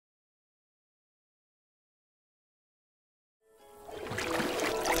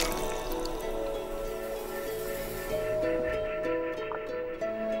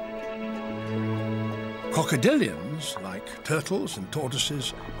Crocodilians, like turtles and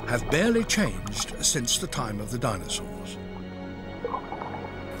tortoises, have barely changed since the time of the dinosaurs.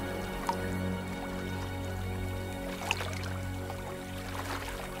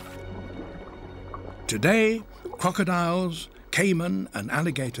 Today, crocodiles, caiman and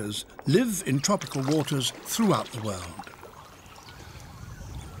alligators live in tropical waters throughout the world.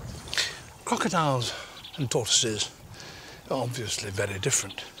 Crocodiles and tortoises are obviously very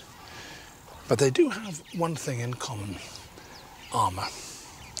different, but they do have one thing in common: armour.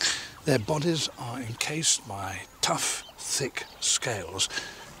 Their bodies are encased by tough, thick scales,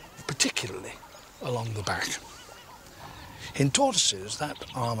 particularly along the back. In tortoises, that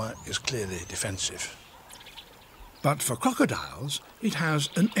armour is clearly defensive. But for crocodiles, it has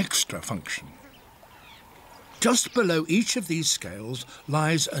an extra function. Just below each of these scales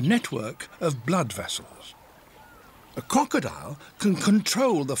lies a network of blood vessels. A crocodile can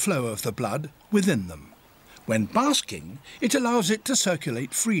control the flow of the blood within them. When basking, it allows it to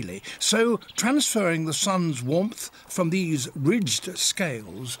circulate freely, so transferring the sun's warmth from these ridged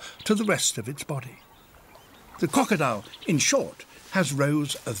scales to the rest of its body. The crocodile, in short, has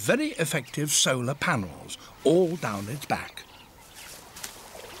rows of very effective solar panels all down its back.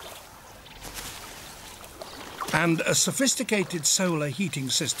 And a sophisticated solar heating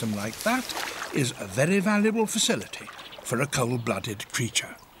system like that is a very valuable facility for a cold-blooded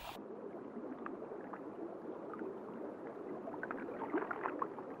creature.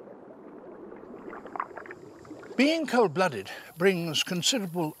 Being cold-blooded brings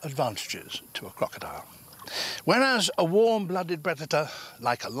considerable advantages to a crocodile. Whereas a warm-blooded predator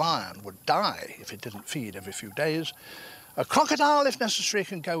like a lion would die if it didn't feed every few days, a crocodile, if necessary,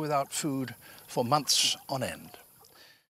 can go without food for months on end.